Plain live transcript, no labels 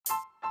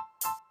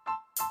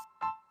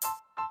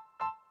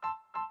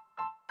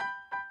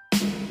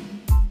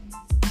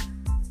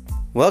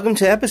Welcome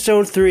to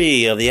episode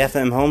 3 of the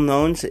FM Home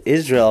Loans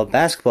Israel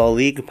Basketball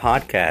League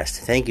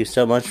podcast. Thank you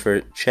so much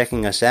for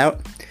checking us out.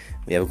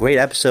 We have a great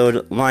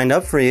episode lined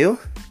up for you.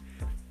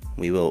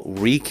 We will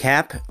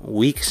recap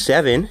week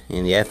 7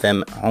 in the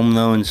FM Home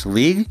Loans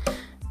League.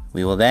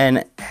 We will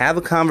then have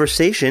a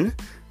conversation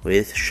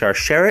with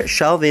Sharsheret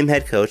Shalvim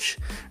head coach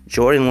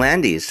Jordan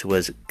Landis, who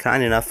was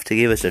kind enough to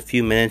give us a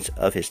few minutes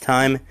of his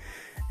time.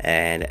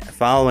 And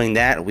following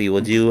that, we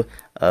will do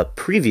a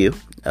preview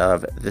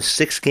of the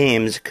 6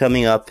 games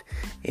coming up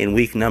in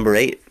week number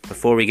 8.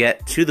 Before we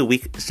get to the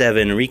week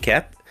 7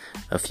 recap,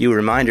 a few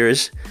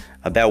reminders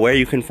about where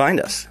you can find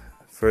us.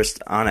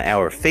 First, on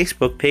our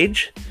Facebook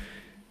page,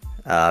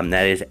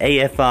 that is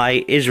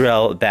AFI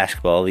Israel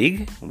Basketball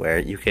League, where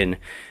you can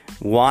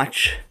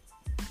watch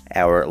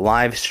our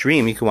live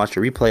stream. You can watch a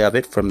replay of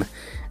it from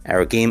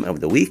our game of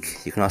the week.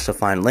 You can also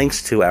find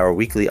links to our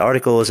weekly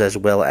articles as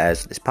well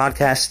as this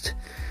podcast.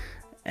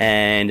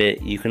 And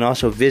you can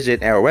also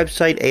visit our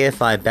website,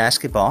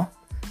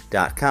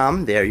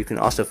 afibasketball.com. There you can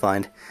also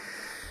find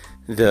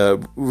the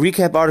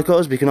recap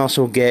articles, but you can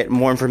also get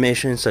more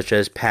information such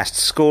as past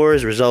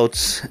scores,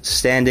 results,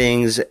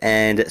 standings,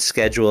 and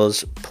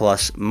schedules,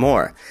 plus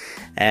more.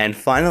 And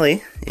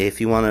finally, if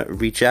you want to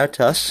reach out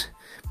to us,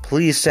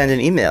 please send an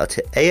email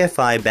to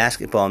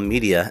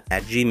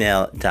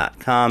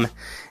afibasketballmedia@gmail.com.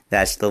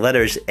 That's the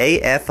letters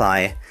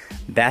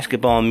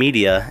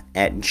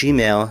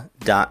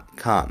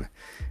afibasketballmedia@gmail.com.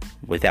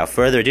 Without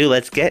further ado,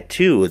 let's get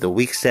to the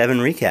Week 7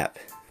 recap.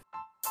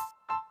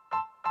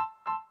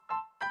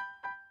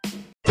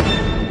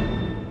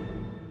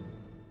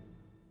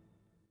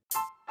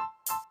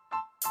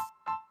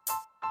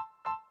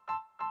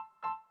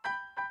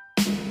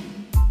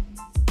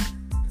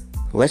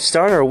 Let's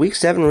start our Week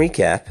 7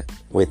 recap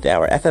with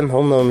our FM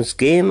Home Loans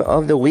Game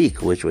of the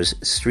Week, which was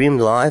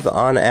streamed live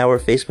on our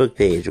Facebook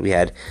page. We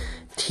had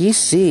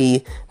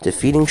TC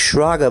defeating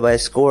Shraga by a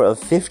score of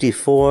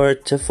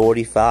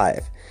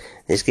 54-45.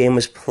 This game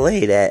was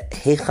played at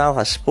Heichal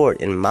HaSport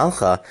in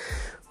Malcha,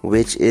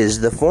 which is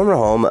the former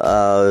home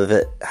of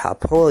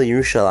Hapoel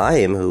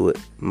Yerushalayim, who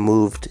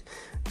moved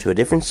to a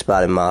different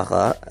spot in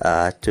Malcha,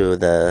 to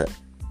the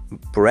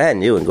brand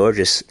new and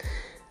gorgeous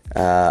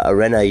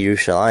Arena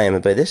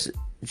Yerushalayim. But this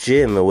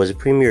gym was a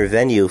premier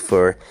venue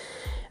for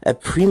a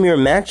premier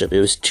matchup.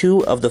 It was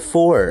 2 of the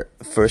 4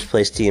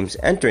 first-place teams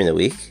entering the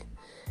week,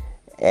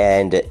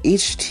 and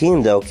each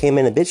team, though, came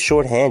in a bit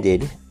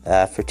short-handed.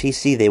 For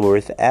TC, they were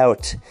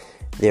without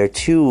their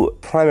 2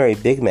 primary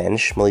big men,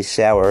 Shmuley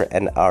Sauer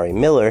and Ari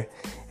Miller,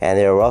 and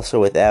they were also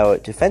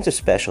without defensive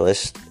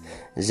specialist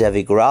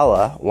Zevi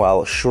Grala,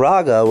 while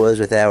Shraga was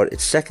without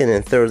its second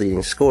and third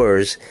leading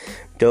scorers,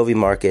 Dovi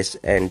Marcus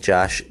and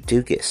Josh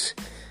Dukas.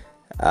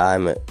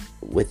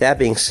 With that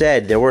being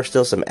said, there were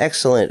still some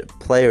excellent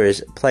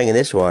players playing in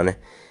this one,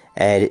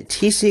 and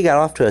TC got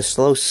off to a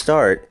slow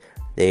start.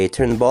 They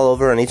turned the ball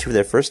over on each of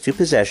their first 2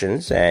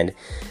 possessions, and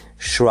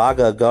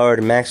Shraga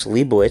guard Max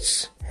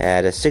Leibowitz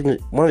had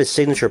one of his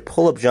signature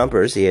pull-up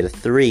jumpers. He had a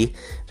 3,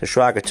 so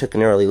Shraga took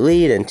an early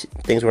lead, and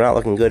things were not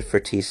looking good for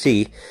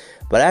TC.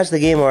 But as the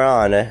game wore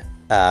on,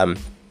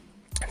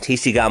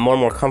 TC got more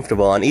and more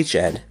comfortable on each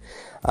end.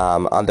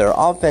 On their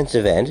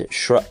offensive end,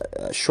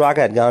 Shraga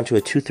had gone to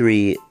a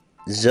 2-3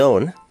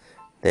 zone.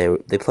 They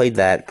played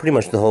that pretty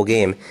much the whole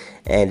game,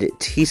 and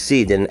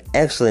TC did an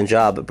excellent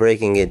job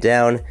breaking it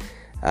down.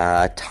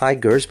 Ty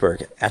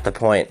Gersberg at the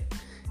point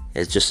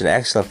is just an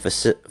excellent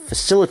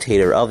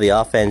facilitator of the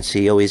offense.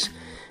 He always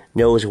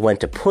knows when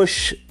to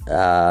push,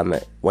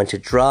 when to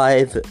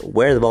drive,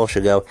 where the ball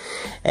should go,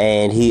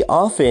 and an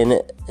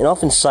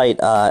often sight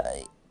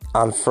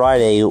on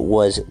Friday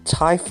was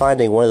Ty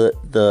finding one of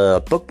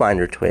the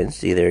Bookbinder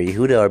twins, either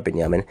Yehuda or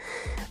Binyamin.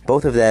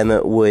 Both of them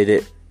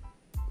would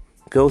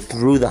go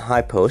through the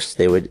high post.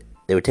 They would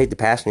take the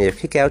pass and either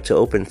kick out to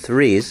open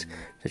threes,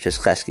 such as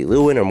Chesky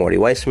Lewin or Morty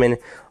Weissman,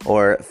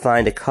 or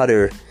find a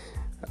cutter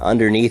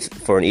underneath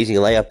for an easy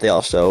layup. They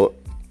also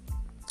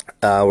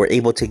were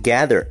able to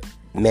gather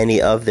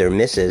many of their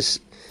misses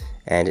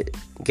and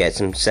get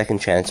some second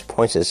chance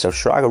points. So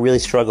Shraga really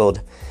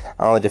struggled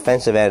on the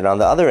defensive end, and on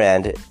the other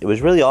end, it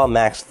was really all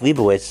Max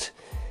Leibowitz,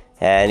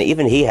 and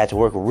even he had to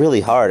work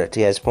really hard to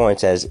get his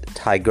points, as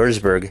Ty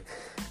Gersberg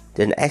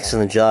did an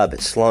excellent job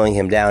at slowing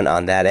him down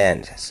on that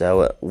end.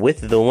 So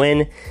with the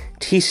win,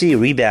 TC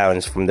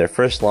rebounds from their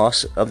first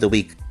loss of the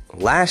week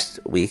last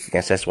week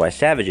against SY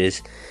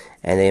Savages,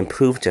 and they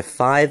improved to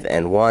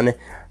 5-1.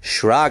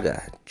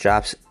 Shraga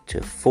drops to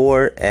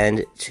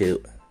 4-2.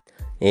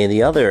 In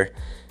the other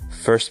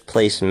first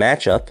place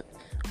matchup,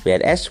 we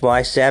had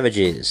SY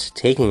Savages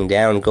taking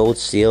down Gold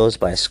Seals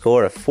by a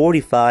score of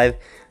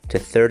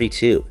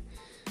 45-32.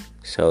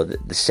 So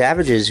the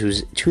Savages,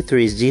 whose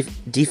 2-3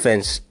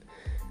 defense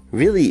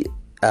really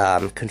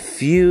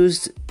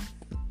confused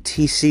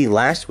TC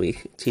last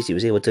week. TC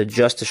was able to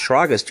adjust to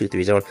Shraga's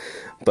 2-3 zone,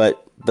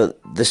 but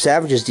the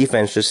Savages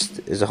defense just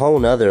is a whole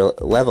nother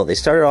level. They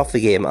started off the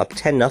game up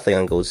 10-0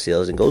 on Gold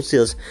Seals, and Gold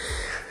Seals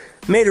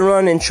made a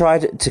run and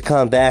tried to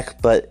come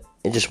back, but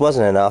it just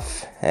wasn't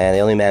enough, and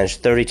they only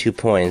managed 32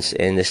 points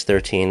in this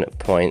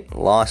 13-point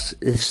loss.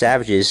 The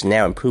Savages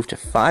now improved to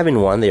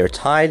 5-1. They are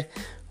tied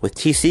with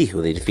TC,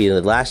 who they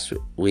defeated last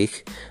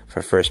week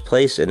for first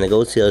place, and the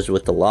Gold Seals,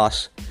 with the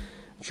loss,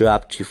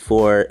 dropped to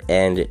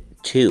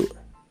 4-2.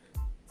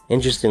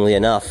 Interestingly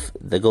enough,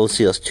 the Gold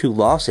Seals' 2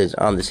 losses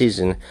on the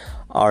season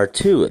are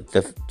to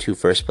the 2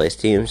 first-place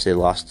teams. They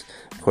lost,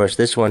 of course,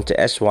 this one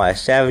to SY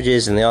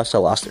Savages, and they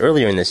also lost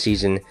earlier in the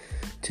season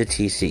to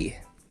TC.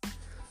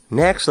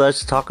 Next,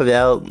 let's talk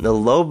about the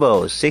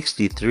Lobos'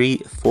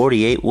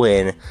 63-48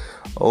 win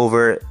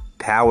over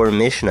Power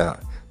Mishnah.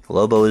 The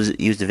Lobos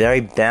used a very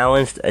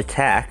balanced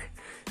attack.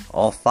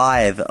 All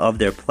 5 of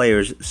their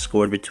players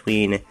scored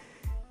between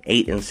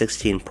 8 and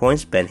 16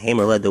 points. Ben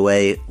Hamer led the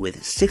way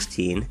with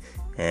 16,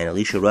 and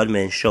Alicia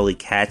Rudman and Sholi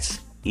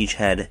Katz each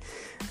had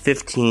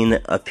 15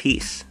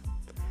 apiece.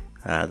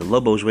 The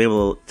Lobos were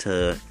able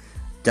to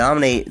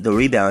dominate the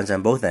rebounds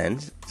on both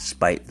ends,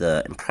 despite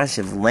the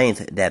impressive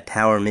length that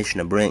Power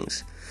Mishnah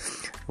brings.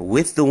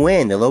 With the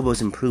win, the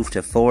Lobos improved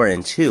to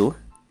 4-2.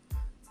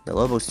 The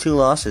Lobos' 2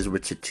 losses were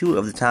to 2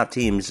 of the top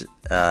teams,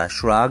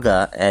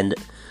 Shraga and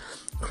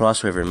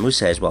Cross River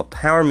Mooseheads, while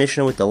Power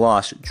Mishnah with the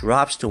loss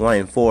drops to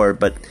 1-4.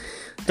 But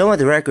don't let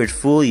the record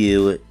fool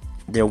you.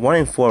 Their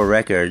 1-4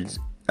 records,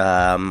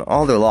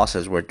 all their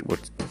losses were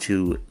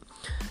to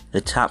the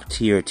top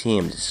tier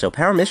teams. So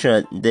Power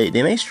Mishnah, they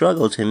may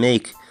struggle to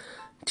make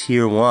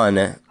Tier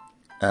 1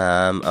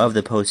 of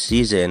the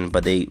postseason,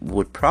 but they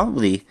would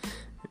probably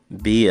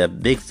be a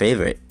big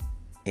favorite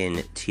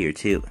in Tier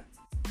 2.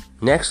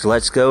 Next,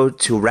 let's go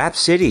to Rap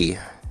City,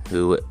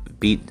 who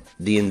beat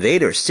the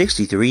Invaders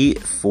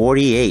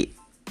 63-48.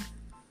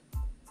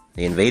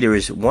 The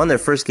Invaders won their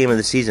first game of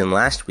the season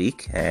last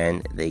week,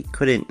 and they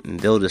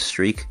couldn't build a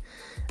streak.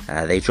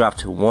 They dropped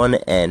to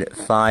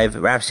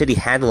 1-5. Rap City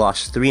had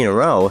lost 3 in a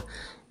row,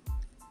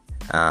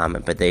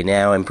 but they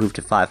now improved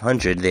to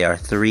 500. They are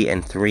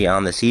 3-3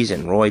 on the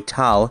season. Roy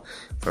Tal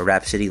for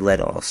Rap City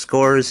led all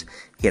scorers.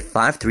 He had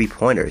 5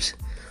 3-pointers.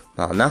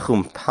 While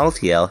Nahum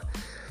Paltiel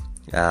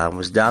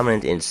was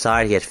dominant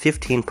inside. He had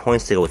 15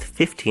 points to go with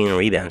 15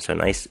 rebounds. So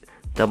nice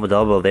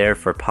double-double there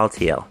for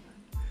Paltiel.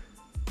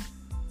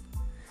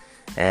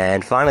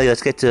 And finally,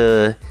 let's get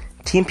to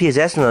Team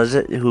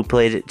Piasetzna, who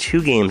played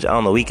 2 games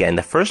on the weekend.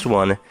 The first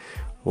one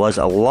was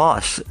a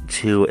loss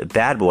to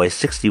Bad Boys,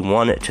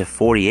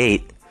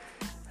 61-48.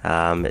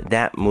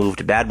 That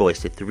moved Bad Boys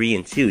to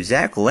 3-2.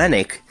 Zach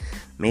Lennick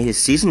made his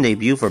season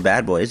debut for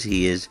Bad Boys.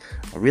 He is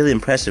a really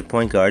impressive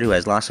point guard who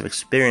has lots of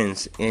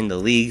experience in the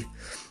league.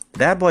 The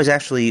Bad Boys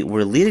actually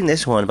were leading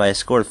this one by a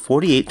score of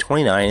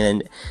 48-29,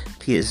 and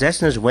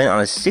Piasetzna went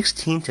on a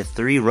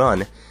 16-3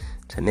 run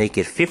to make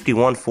it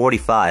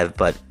 51-45,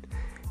 but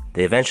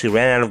they eventually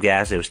ran out of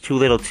gas. It was too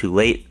little too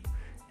late,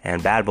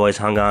 and Bad Boys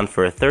hung on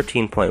for a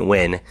 13-point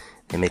win.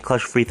 They made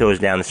clutch free throws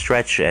down the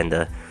stretch, and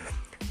the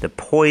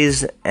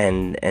poise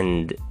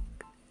and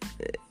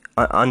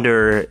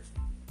under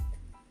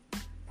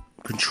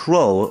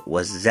control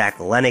was Zach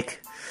Lennick.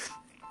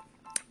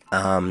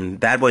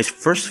 Bad Boys'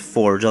 first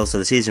 4 results of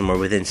the season were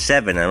within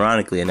 7.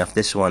 Ironically enough,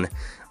 this one,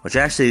 which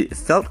actually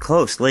felt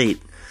close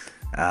late,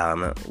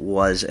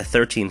 was a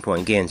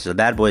 13-point gain. So the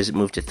Bad Boys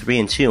moved to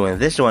 3-2,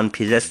 and this one,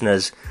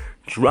 Piasetzna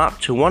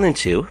dropped to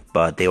 1-2,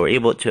 but they were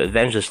able to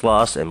avenge this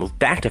loss and move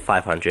back to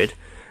 500,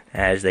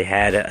 as they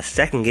had a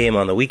second game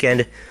on the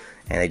weekend,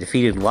 and they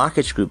defeated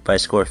Lockage Group by a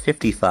score of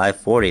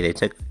 55-40. They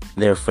took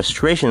their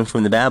frustration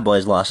from the Bad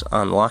Boys loss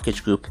on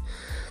Lockage Group,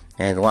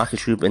 and the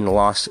Lockage Group in the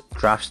loss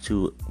drops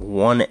to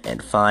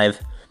 1-5.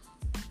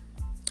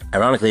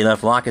 Ironically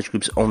enough, Lockage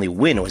Group's only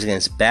win was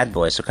against Bad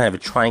Boys, so kind of a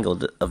triangle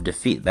of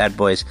defeat. Bad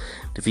Boys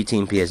defeat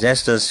Team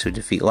Piasetzna, who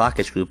defeat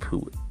Lockage Group,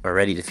 who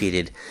already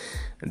defeated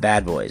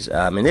Bad Boys.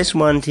 In this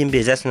one, Team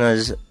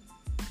Piasetzna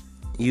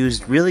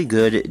used really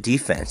good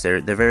defense. They're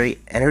a very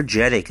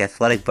energetic,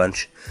 athletic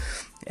bunch,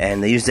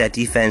 and they used that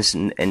defense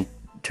and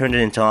turned it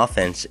into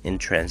offense in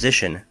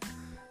transition.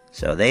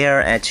 So they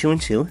are at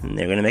 2-2, and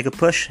they're going to make a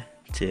push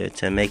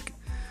to make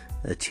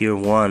the Tier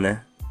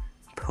 1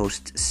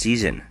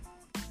 postseason.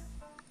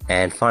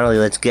 And finally,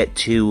 let's get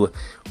to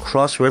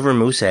Cross River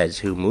Mooseheads,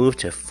 who moved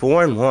to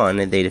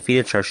 4-1, and they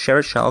defeated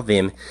Sharsheret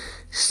Shalvim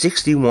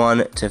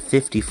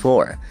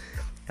 61-54.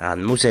 The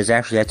Mooseheads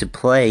actually had to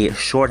play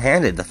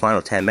shorthanded the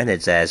final 10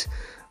 minutes as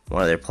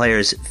one of their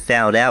players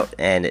fouled out,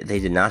 and they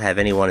did not have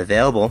anyone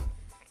available.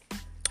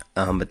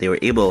 But they were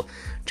able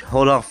to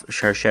hold off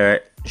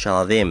Sharsheret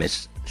Shalvim.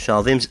 It's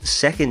Shalvim's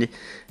second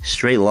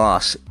straight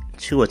loss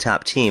to a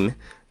top team.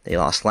 They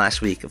lost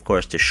last week, of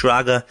course, to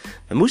Shraga.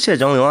 The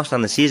Mooseheads' only loss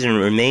on the season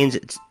remains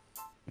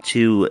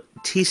to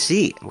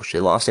TC, which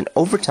they lost in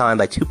overtime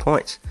by 2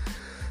 points.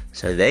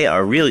 So they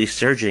are really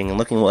surging and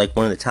looking like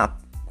one of the top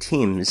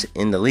teams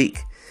in the league.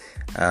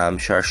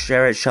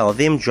 Sharsheret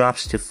Shalvim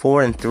drops to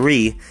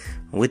 4-3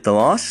 with the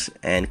loss.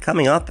 And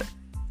coming up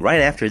right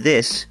after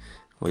this,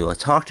 we will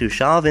talk to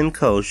Shalvim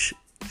coach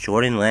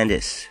Jordan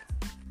Landis.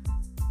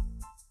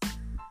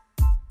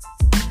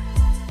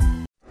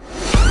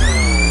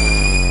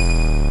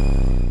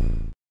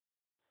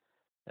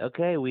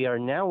 Okay, we are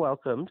now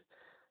welcomed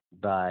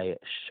by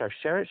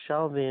Sharsheret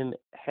Shalvim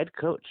head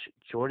coach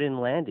Jordan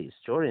Landis.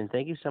 Jordan,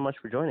 thank you so much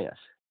for joining us.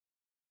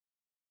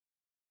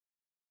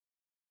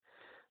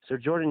 So,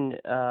 Jordan,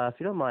 if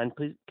you don't mind,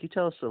 please can you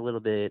tell us a little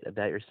bit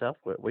about yourself?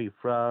 Where you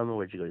from?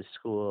 Where'd you go to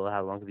school?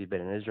 How long have you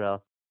been in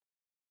Israel?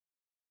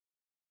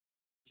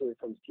 Actually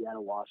from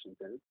Seattle,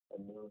 Washington.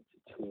 I moved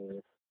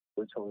to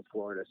Richmond,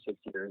 Florida 6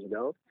 years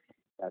ago.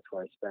 That's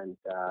where I spent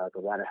the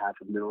latter half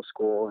of middle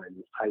school and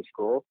high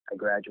school. I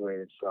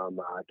graduated from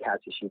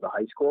Katz Yeshiva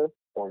High School,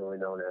 formerly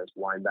known as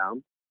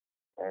Weinbaum,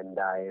 and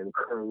I am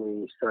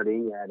currently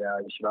studying at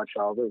Yeshivat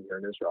Shalva here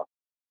in Israel.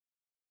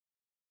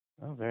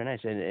 Oh, very nice.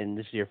 And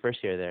this is your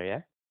first year there,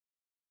 yeah?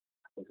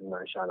 This is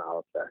my Shana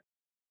Aleph there.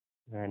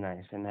 Very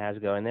nice. And how's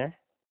it going there?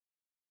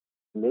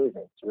 Amazing.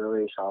 It's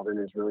really,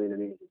 Shalvin is really an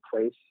amazing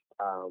place.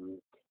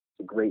 It's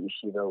a great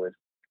yeshiva with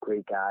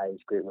great guys,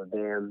 great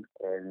Lavam,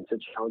 and it's a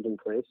challenging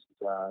place.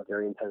 It's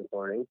very intense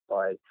learning,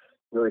 but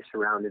really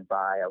surrounded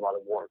by a lot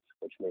of warmth,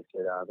 which makes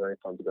it very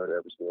fun to go to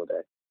every single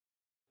day.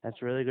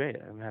 That's really great.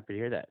 I'm happy to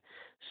hear that.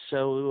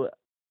 So,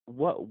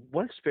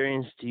 what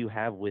experience do you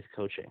have with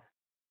coaching?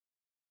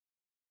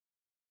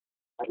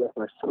 I guess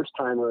my first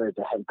time as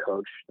a head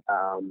coach,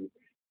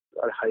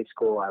 at high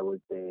school, I was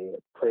a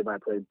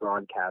play-by-play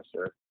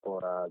broadcaster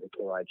for the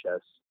KYHS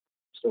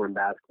Storm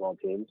basketball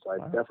team. So I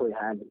definitely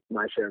had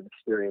my share of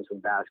experience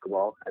with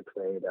basketball. I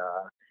played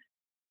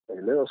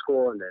in middle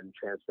school and then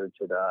transferred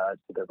to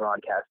the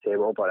broadcast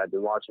table. But I've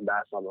been watching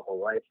basketball my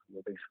whole life. I'm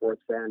a big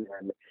sports fan,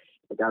 and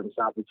I got this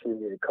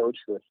opportunity to coach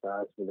with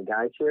some of the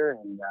guys here,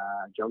 and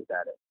jumped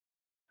at it.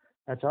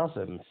 That's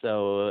awesome.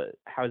 So,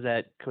 how's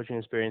that coaching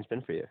experience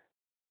been for you?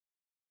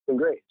 It's been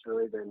great. It's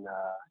really been,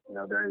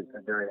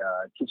 very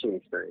teaching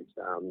experience.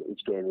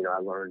 Each game, I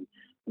learn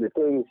new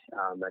things.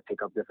 I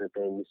pick up different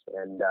things,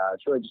 and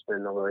it's really just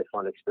been a really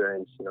fun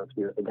experience, to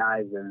be with the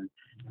guys and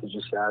to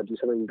just do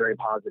something very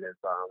positive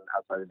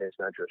outside of the base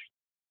measures.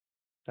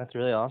 That's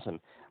really awesome.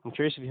 I'm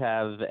curious if you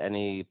have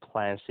any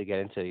plans to get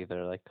into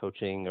either like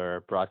coaching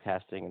or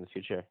broadcasting in the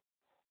future.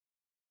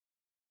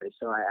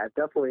 So I've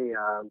definitely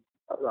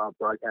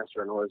broadcast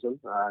journalism.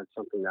 It's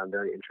something that I'm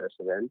very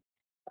interested in.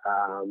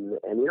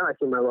 And I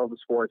think my love of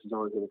sports is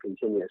only going to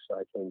continue. So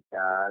I think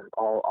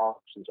all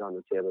options are on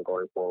the table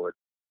going forward.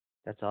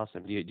 That's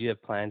awesome. Do you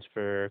have plans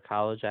for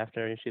college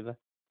after yeshiva?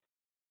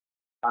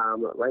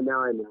 Right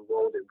now I'm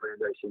enrolled in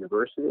Brandeis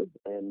University,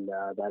 and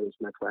that is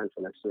my plan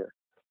for next year.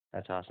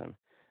 That's awesome.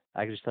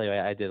 I can just tell you,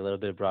 I did a little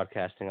bit of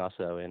broadcasting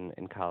also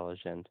in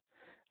college, and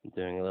I'm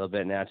doing a little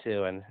bit now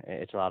too, and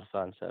it's a lot of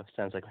fun. So it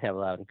sounds like we have a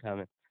lot in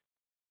common.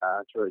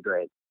 It's really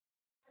great.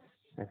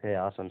 Okay,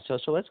 awesome. So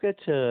let's get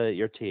to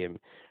your team.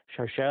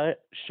 Sharsheret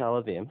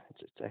Shalvim.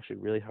 It's actually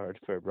really hard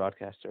for a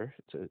broadcaster.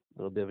 It's a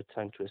little bit of a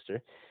tongue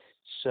twister.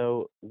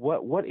 So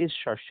what is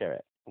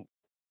Sharsheret?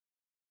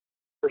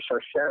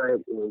 Sharsheret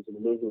is an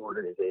amazing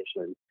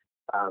organization,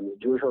 a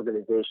Jewish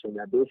organization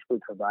that basically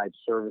provides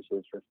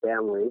services for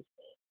families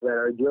that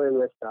are dealing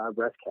with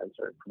breast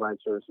cancer. It provides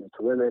services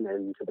to women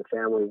and to the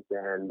families,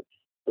 and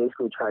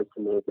basically tries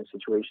to make a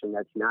situation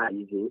that's not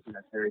easy and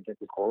that's very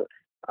difficult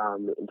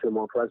into a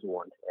more pleasant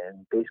one,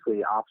 and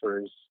basically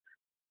offers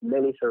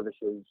many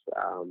services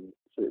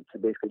to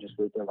basically just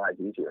make their lives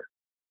easier.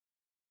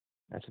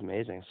 That's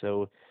amazing.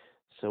 So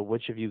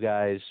which of you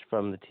guys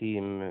from the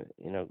team,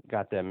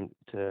 got them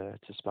to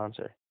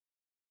sponsor?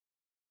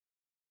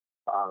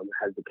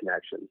 Has the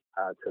connection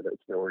to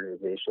the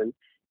organization,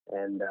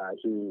 and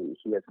he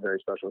has a very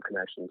special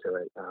connection to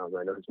it.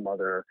 I know his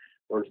mother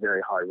works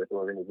very hard with the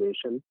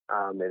organization,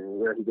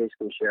 and he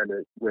basically shared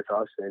it with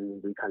us,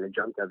 and we kind of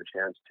jumped at the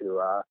chance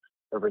to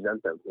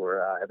represent them.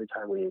 Where every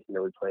time we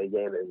play a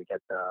game and we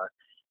get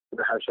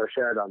have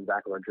Sharsheret on the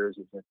back of our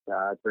jerseys, it's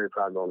a very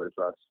proud moment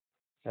for us.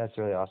 That's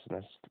really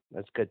awesome.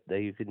 That's good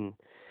that you can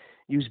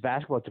use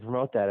basketball to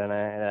promote that,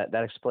 and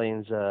that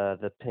explains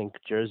the pink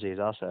jerseys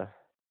also.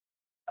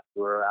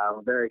 We're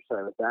very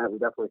excited with that. We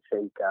definitely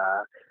think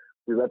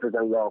we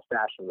represent well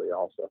fashionably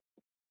also.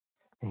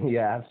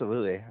 Yeah,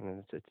 absolutely. I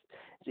mean, it's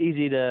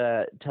easy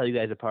to tell you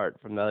guys apart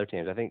from the other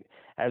teams. I think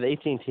out of the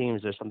 18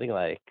 teams, there's something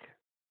like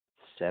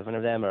 7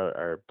 of them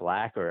are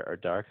black or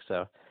dark,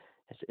 so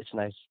it's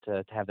nice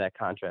to have that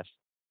contrast.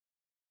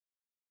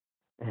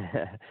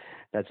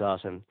 That's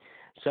awesome.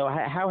 So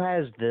how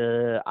has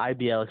the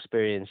IBL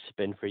experience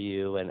been for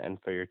you and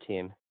for your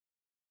team?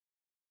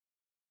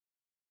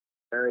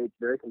 Very,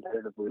 very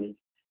competitive league.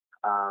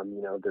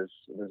 There's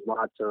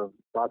lots of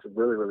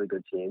really, really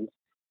good teams.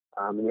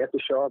 And you have to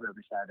show up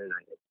every Saturday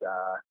night.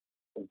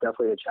 It's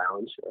definitely a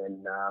challenge,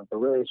 and but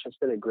really it's just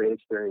been a great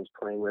experience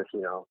playing with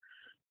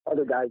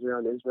other guys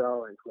around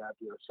Israel and who have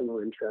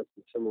similar interests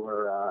and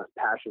similar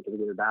passion for the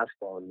game of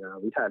basketball. And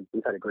we've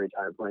had a great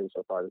time playing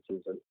so far this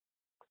season.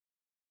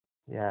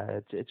 Yeah,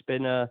 it's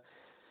been a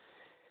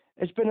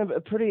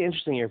pretty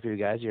interesting year for you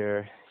guys.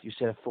 You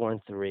said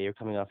 4-3. You're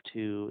coming off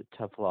 2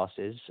 tough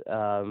losses.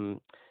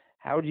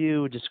 How do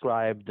you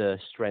describe the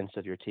strengths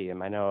of your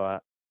team? I know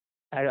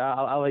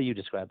I'll let you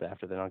describe it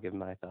after, then I'll give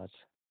my thoughts.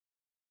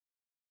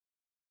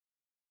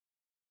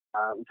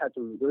 we've had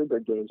some really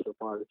good games so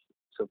far this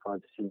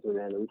season,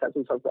 and we've had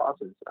some tough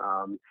losses.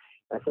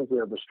 I think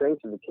the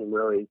strength of the team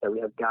really is that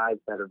we have guys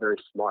that are very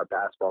smart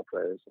basketball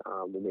players.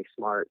 We make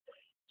smart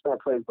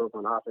plays both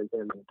on offense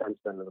and on the defense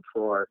end of the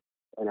floor.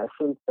 And I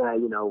think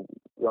that,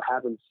 what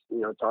happens,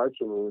 to our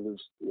team when we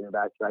lose,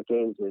 back-to-back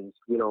games is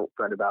we don't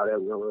fret about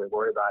it. We don't really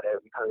worry about it.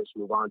 We kind of just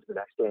move on to the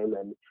next game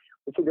and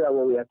we figure out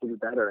what we have to do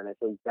better. And I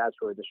think that's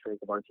really the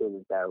strength of our team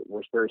is that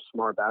we're very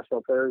smart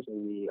basketball players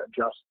and we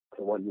adjust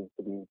to what needs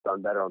to be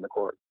done better on the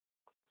court.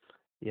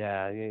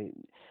 Yeah,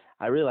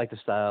 I really like the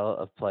style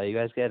of play you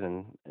guys get,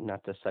 and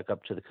not to suck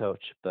up to the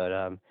coach, but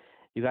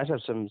you guys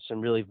have some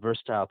really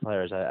versatile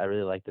players. I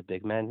really like the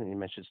big men. You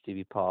mentioned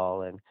Stevie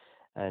Paul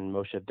and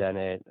Moshe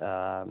Bennett.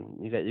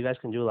 You guys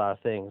can do a lot of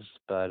things,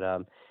 but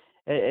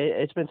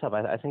it's been tough.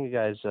 I think you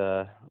guys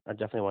are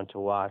definitely one to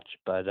watch.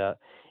 But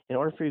in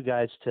order for you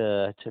guys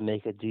to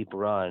make a deep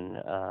run,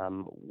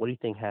 what do you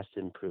think has to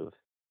improve?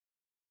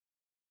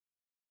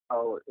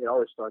 Oh, it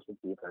always starts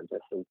with defense. I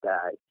think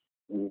that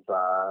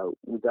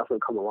we've definitely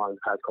come along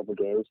the past couple of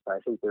games, but I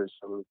think there's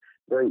some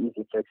very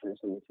easy fixes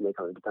we need to make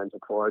on the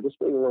defensive floor. Just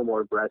being a little more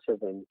aggressive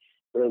and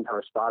getting to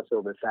our spots a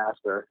little bit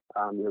faster.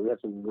 We have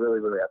some really,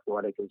 really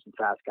athletic and some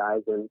fast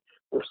guys, and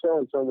we're still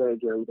in some ways,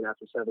 even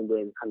after 7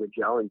 games, kind of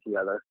gelling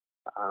together.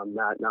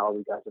 Not all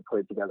these guys have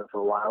played together for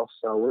a while,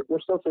 so we're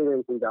still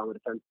figuring things out on the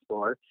defensive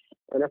floor.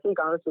 And I think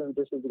honestly, we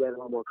just need to get a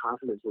little more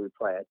confidence when we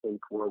play. I think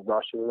we're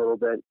rushing a little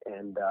bit,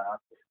 and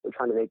we're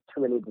trying to make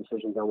too many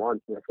decisions at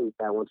once. And I think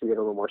that once we get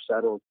a little more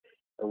settled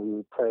and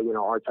we play,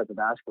 our type of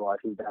basketball, I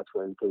think that's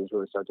when things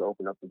really start to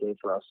open up the gate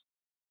for us.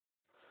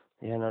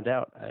 Yeah, no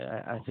doubt.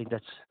 I think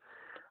that's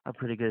a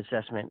pretty good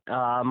assessment.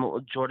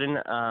 Jordan,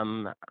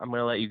 I'm going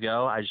to let you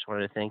go. I just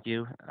wanted to thank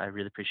you. I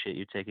really appreciate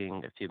you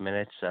taking a few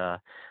minutes. I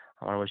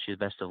want to wish you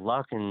the best of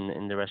luck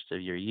in the rest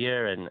of your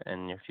year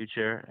and your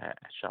future at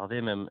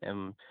Shalvim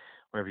and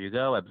wherever you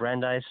go, at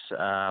Brandeis.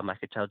 I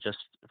could tell just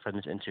from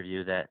this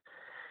interview that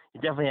you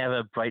definitely have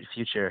a bright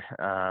future.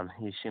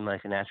 You seem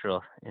like a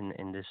natural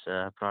in this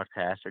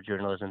broadcast or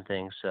journalism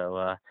thing.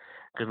 So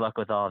good luck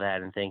with all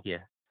that, and thank you.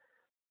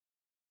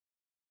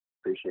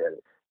 Appreciate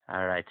it.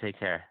 All right, take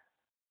care.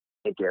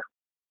 Take care.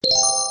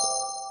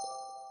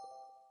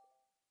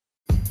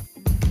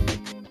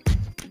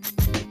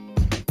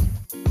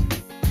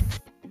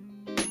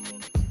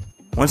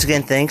 Once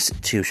again, thanks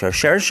to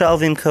Sharshara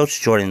Shalvim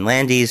coach Jordan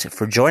Landis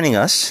for joining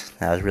us.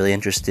 That was a really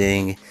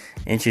interesting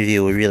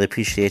interview. We really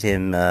appreciate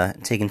him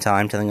taking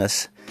time telling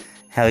us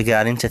how he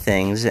got into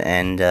things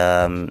and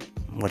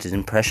what his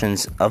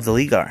impressions of the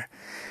league are.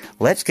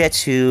 Let's get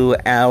to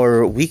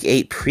our Week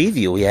 8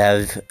 preview. We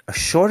have a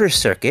shorter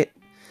circuit.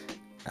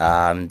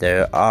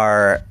 There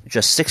are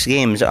just 6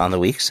 games on the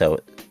week, so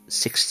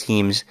 6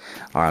 teams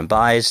are on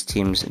byes,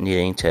 teams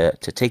needing to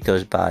take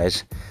those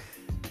byes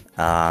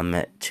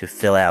to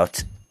fill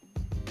out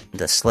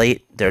the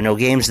slate. There are no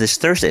games this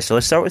Thursday, so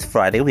let's start with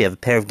Friday. We have a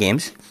pair of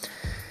games.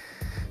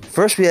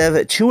 First, we have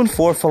 2-4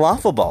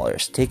 Falafel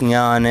Ballers taking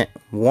on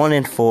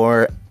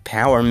 1-4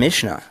 Power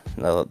Mishnah.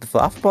 The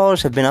Falafel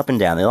Ballers have been up and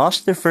down. They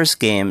lost their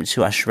first game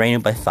to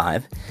Ashreinu by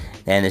 5,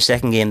 and the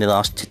second game they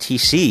lost to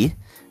TC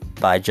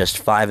by just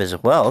 5 as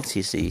well.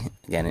 TC,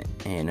 again,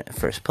 in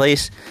first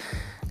place.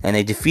 And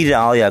they defeated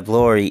Aliyah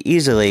Glory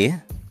easily.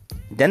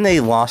 Then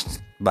they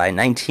lost by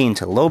 19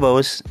 to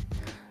Lobos.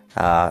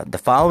 The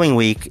following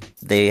week,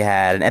 they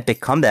had an epic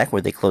comeback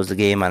where they closed the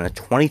game on a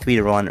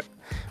 23-1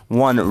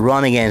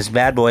 run against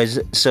Bad Boys.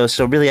 So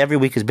really every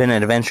week has been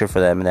an adventure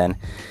for them. And then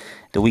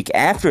the week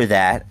after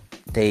that,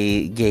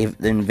 they gave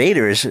the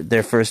Invaders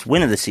their first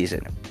win of the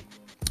season.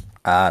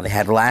 They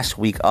had last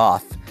week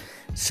off.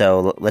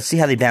 So let's see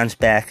how they bounce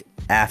back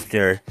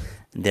after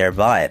their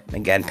bye.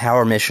 Again,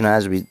 Power Mishnah,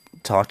 as we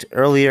talked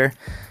earlier,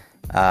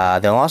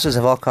 their losses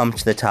have all come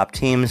to the top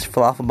teams.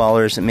 Falafel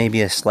Ballers may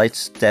be a slight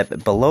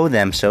step below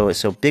them, so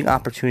big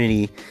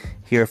opportunity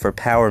here for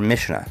Power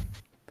Mishnah.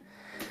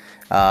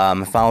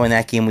 Following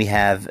that game, we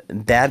have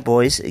Bad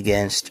Boys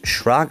against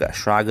Shraga.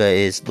 Shraga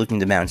is looking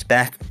to bounce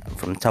back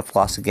from a tough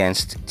loss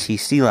against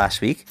TC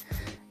last week.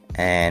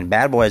 And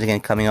Bad Boys,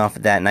 again, coming off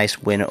of that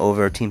nice win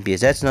over Team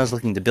Piazetzna, is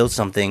looking to build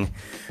something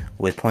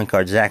with point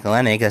guard Zach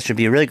Olenek. That should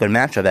be a really good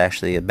matchup,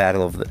 actually, a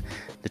battle of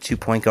the 2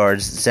 point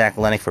guards, Zach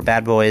Olenek for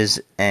Bad Boys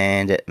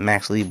and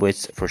Max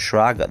Liebowitz for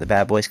Shraga. The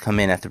Bad Boys come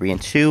in at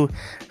 3-2,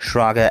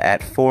 Shraga at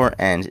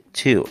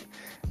 4-2.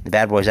 The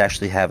Bad Boys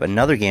actually have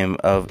another game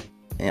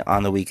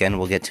on the weekend.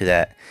 We'll get to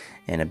that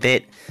in a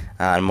bit.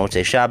 On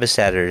Motzei Shabbos,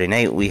 Saturday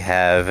night, we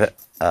have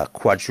a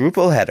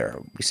quadruple header.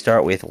 We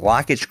start with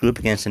Lockage Group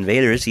against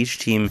Invaders. Each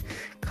team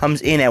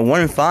comes in at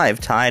 1-5,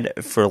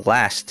 tied for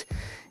last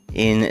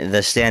in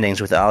the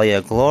standings with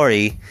Aliyah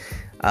Glory.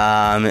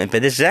 But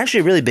this is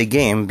actually a really big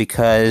game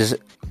because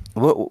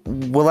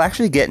we'll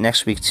actually get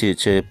next week to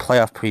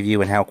playoff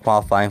preview and how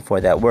qualifying for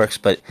that works.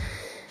 But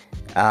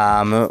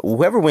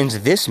whoever wins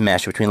this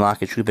match between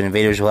Lockage Group and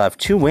Invaders will have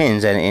 2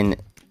 wins and in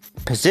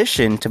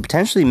position to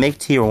potentially make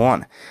Tier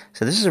 1.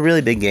 So this is a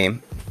really big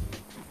game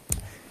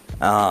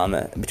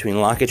between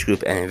Lockage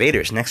Group and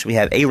Invaders. Next we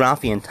have A.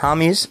 Rafi and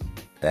Tommy's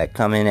that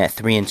come in at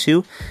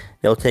 3-2.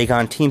 They'll take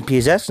on Team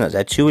Piaseczno's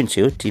at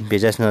 2-2. Team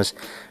Piaseczno's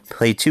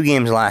played 2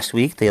 games last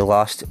week. They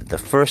lost the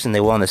first and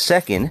they won the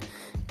second.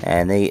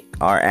 And they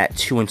are at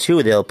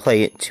 2-2. They'll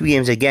play 2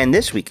 games again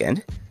this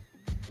weekend.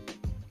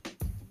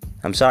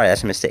 I'm sorry,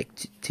 that's a mistake.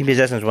 Team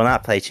Piaseczno's will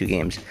not play 2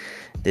 games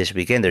this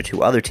weekend. There are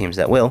 2 other teams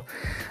that will.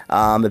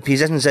 But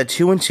Piaseczno's at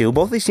 2-2.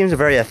 Both of these teams are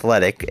very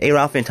athletic.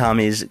 Ralphie and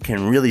Tommy's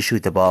can really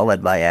shoot the ball,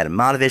 led by Adam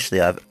Matovich. They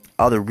have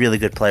other really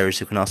good players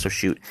who can also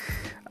shoot.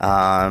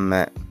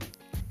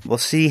 We'll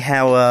see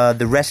how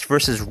the rest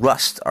versus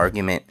rust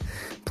argument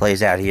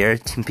plays out here.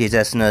 Team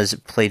Piaseczno's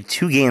played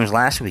 2 games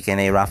last weekend.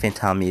 Ralphie and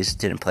Tommy's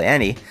didn't play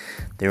any.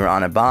 They were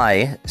on a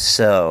bye,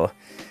 so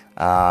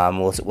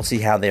we'll see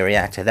how they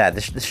react to that.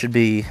 This should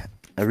be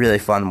a really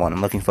fun one.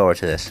 I'm looking forward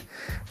to this.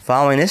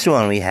 Following this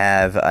one, we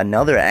have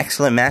another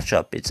excellent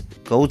matchup. It's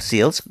Gold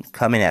Seals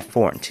coming at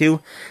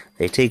 4-2.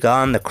 They take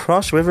on the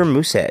Cross River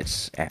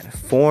Mooseheads at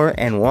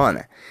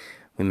 4-1.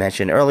 We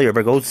mentioned earlier,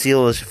 but Gold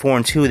Seal is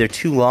 4-2. Their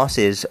 2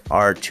 losses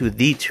are to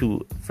the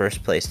 2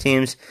 first place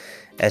teams,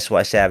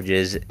 SY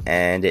Savages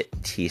and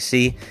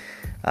TC.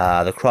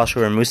 The Cross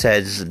River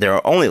Mooseheads,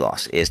 their only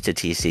loss is to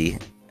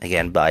TC,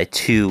 again by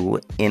 2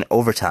 in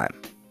overtime.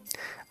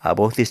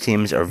 Both these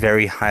teams are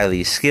very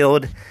highly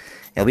skilled.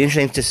 It'll be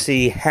interesting to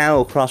see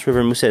how Cross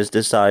River Mooseheads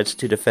decides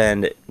to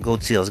defend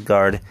Gold Seals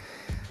guard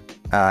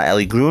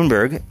Ellie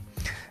Grunberg.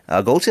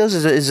 Gold Seals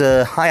is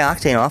a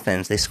high-octane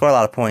offense. They score a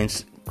lot of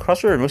points.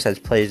 Cross River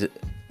Mooseheads plays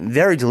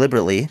very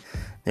deliberately.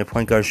 Their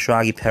point guard,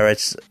 Shragi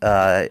Peretz,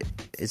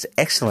 is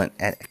excellent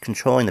at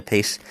controlling the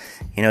pace.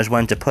 He knows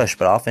when to push,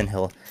 but often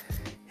he'll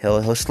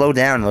slow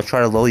down and he'll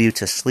try to lull you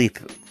to sleep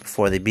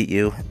before they beat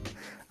you.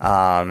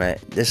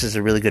 This is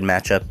a really good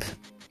matchup.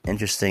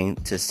 Interesting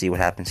to see what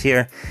happens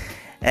here.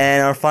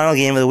 And our final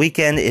game of the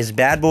weekend is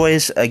Bad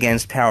Boys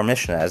against Power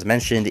Mishnah. As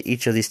mentioned,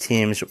 each of these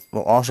teams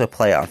will also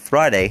play on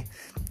Friday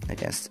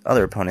against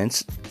other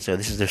opponents. So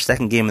this is their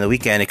second game of the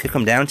weekend. It could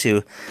come down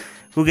to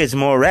who gets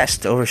more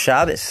rest over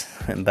Shabbos.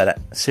 But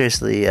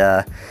seriously,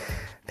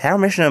 Power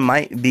Mishnah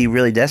might be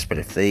really desperate.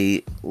 If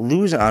they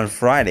lose on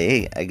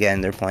Friday,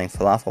 again, they're playing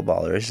Falafel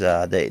Ballers.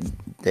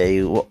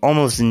 They will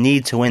almost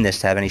need to win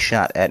this to have any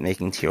shot at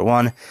making Tier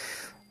 1.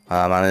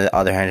 On the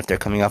other hand, if they're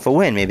coming off a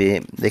win, maybe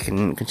they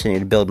can continue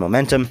to build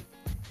momentum.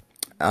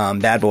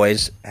 Bad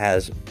Boys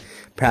has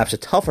perhaps a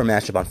tougher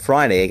matchup on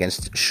Friday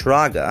against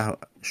Shraga.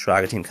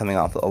 Shraga team coming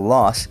off a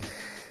loss.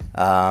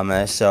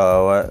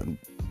 So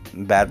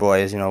Bad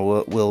Boys,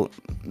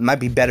 might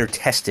be better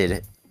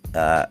tested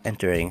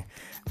entering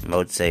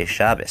Motzei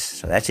Shabbos.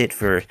 So that's it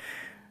for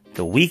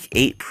the Week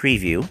 8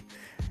 preview.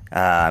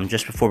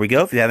 Just before we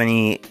go, if you have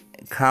any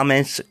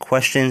comments,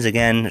 questions,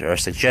 again, or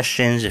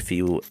suggestions, if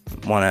you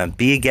want to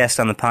be a guest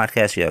on the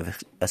podcast, you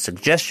have a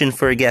suggestion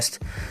for a guest,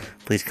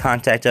 please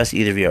contact us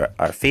either via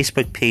our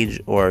Facebook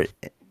page or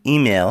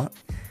email.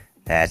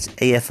 That's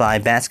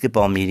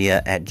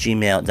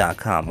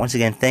afibasketballmedia@gmail.com. Once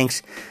again,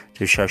 thanks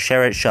to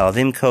Sharsheret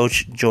Shalavim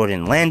coach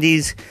Jordan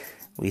Landis.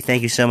 We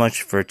thank you so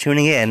much for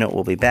tuning in.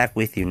 We'll be back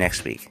with you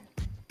next week.